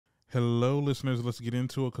Hello, listeners. Let's get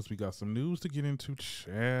into it because we got some news to get into.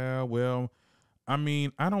 Well, I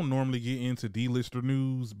mean, I don't normally get into D-lister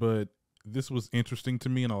news, but this was interesting to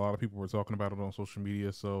me, and a lot of people were talking about it on social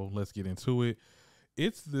media. So let's get into it.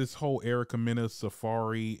 It's this whole Erica Mena,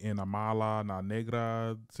 Safaree, and Amara La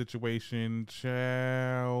Negra situation.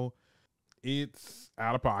 It's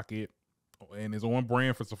out of pocket, and it's on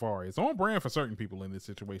brand for Safaree. It's on brand for certain people in this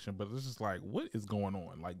situation, but it's just like, what is going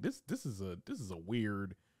on? Like this is a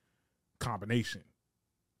weird combination.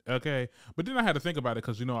 Okay. But then I had to think about it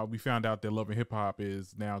because, we found out that Love and Hip Hop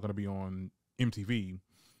is now going to be on MTV.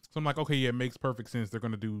 So I'm like, okay, yeah, it makes perfect sense. They're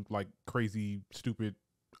going to do like crazy, stupid,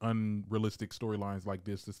 unrealistic storylines like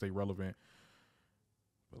this to stay relevant.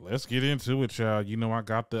 But let's get into it, child. Let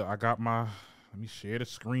me share the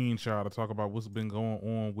screenshot to talk about what's been going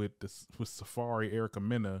on with Safaree, Erica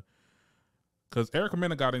Mena. Because Erica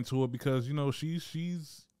Mena got into it because,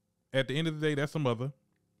 she's at the end of the day, that's a mother.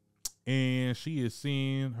 And she is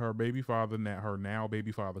seeing her baby father, her now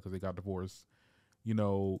baby father, because they got divorced,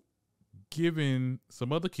 giving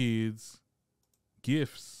some other kids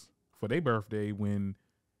gifts for their birthday when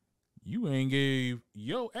you ain't gave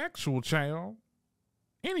your actual child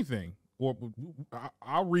anything. Or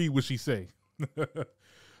I'll read what she say.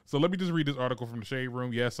 So let me just read this article from the Shade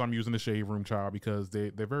Room. Yes, I'm using the Shade Room, child, because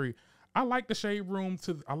they're very. I like the Shade Room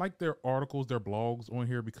I like their articles, their blogs on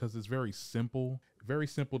here because it's very simple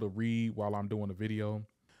to read while I'm doing the video.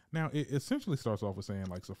 Now, it essentially starts off with saying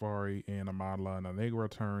like Safaree and Amara La Negra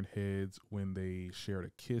turned heads when they shared a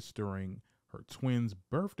kiss during her twins'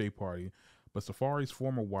 birthday party, but Safaree's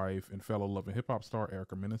former wife and fellow Love and Hip Hop star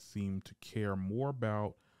Erica Mena seemed to care more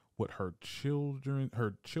about what her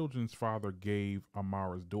children's father gave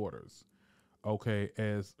Amara's daughters. Okay,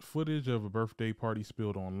 as footage of a birthday party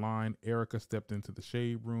spilled online, Erica stepped into the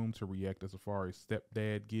Shade Room to react to Safaree's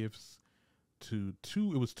stepdad gifts to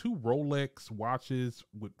two Rolex watches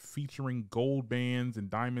featuring gold bands and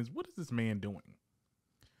diamonds. What is this man doing?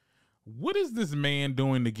 What is this man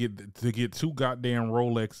doing to get two goddamn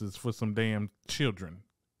Rolexes for some damn children?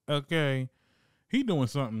 Okay, he doing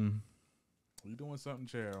something. He doing something,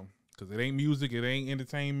 child. Because it ain't music, it ain't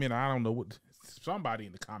entertainment. I don't know what. Somebody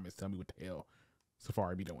in the comments tell me what the hell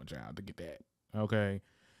Safaree be doing, child, to get that. Okay.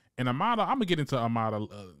 And Amara, I'm going to get into Amara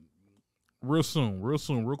real soon,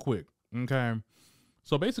 real quick. Okay.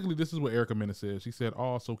 So basically, this is what Erica Mena says. She said,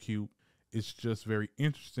 "Oh, so cute. It's just very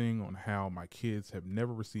interesting on how my kids have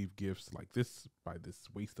never received gifts like this by this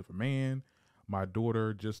waste of a man. My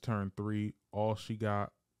daughter just turned 3. All she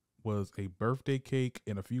got was a birthday cake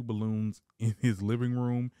and a few balloons in his living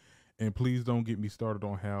room. And please don't get me started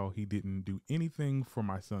on how he didn't do anything for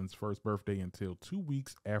my son's first birthday until 2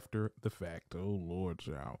 weeks after the fact." Oh, Lord,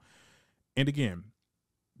 child. And again,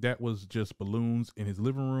 that was just balloons in his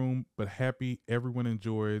living room, but happy everyone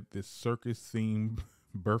enjoyed this circus-themed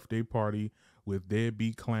birthday party with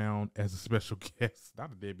Deadbeat Clown as a special guest.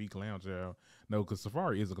 Not a Deadbeat Clown, child. No, because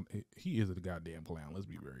Safaree is a goddamn clown. Let's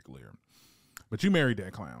be very clear. But you married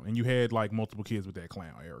that clown, and you had like multiple kids with that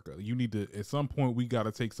clown, Erica. You need to, at some point, we got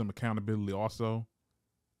to take some accountability also.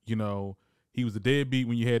 He was a deadbeat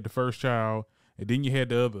when you had the first child, and then you had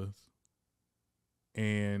the others.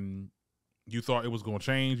 And you thought it was going to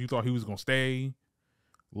change. You thought he was going to stay.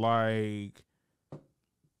 Like,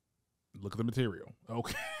 look at the material.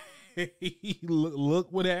 Okay. look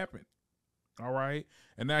what happened. All right.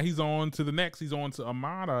 And now he's on to the next. He's on to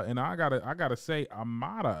Amara. And I gotta say,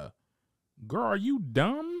 Amara, girl, are you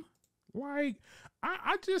dumb? Like,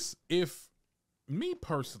 I just, if me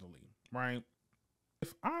personally, right,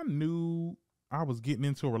 if I knew I was getting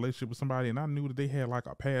into a relationship with somebody and I knew that they had like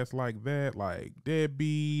a past like that, like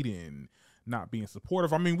deadbeat and not being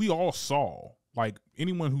supportive. I mean, we all saw, like,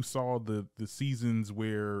 anyone who saw the seasons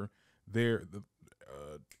where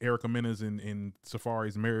Erica Mena's and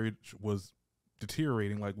Safaree's marriage was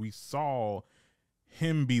deteriorating, like, we saw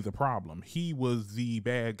him be the problem. He was the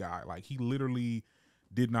bad guy. Like, he literally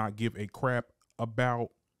did not give a crap about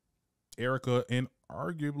Erica and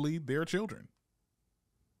arguably their children.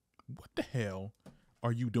 What the hell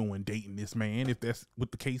are you doing dating this man, if that's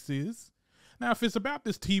what the case is? Now, if it's about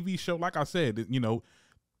this TV show, like I said,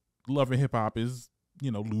 Love and Hip Hop is,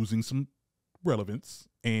 losing some relevance,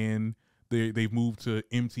 and they've moved to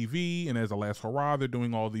MTV, and as a last hurrah, they're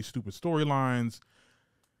doing all these stupid storylines.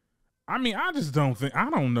 I mean, I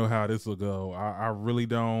don't know how this will go. I really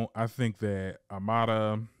don't. I think that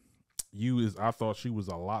Amara, I thought she was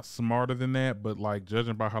a lot smarter than that, but like,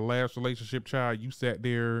 judging by her last relationship, child, you sat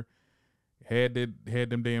there, had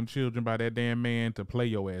them damn children by that damn man to play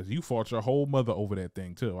your ass. You fought your whole mother over that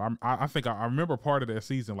thing too. I think I remember part of that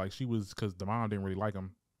season, like, she was, because the mom didn't really like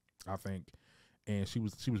him, I think, and she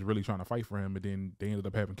was really trying to fight for him, and then they ended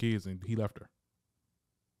up having kids, and he left her.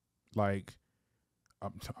 Like,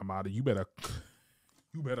 I'm out of. You better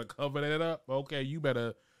cover that up. Okay, you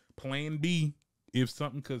better plan B if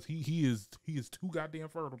something, because he is too goddamn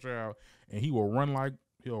fertile, child, and he'll run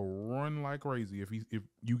like crazy if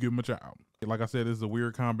you give him a child. Like I said, it's a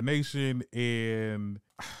weird combination, and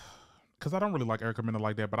because I don't really like Erica Mena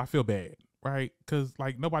like that, but I feel bad, right? Because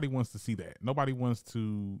like nobody wants to see that. Nobody wants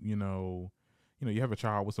to, you have a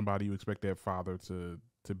child with somebody, you expect that father to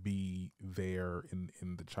be there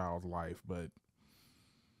in the child's life, but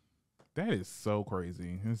that is so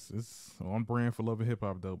crazy. It's on brand for Love and Hip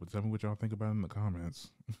Hop though. But tell me what y'all think about it in the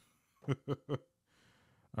comments.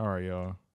 All right, y'all.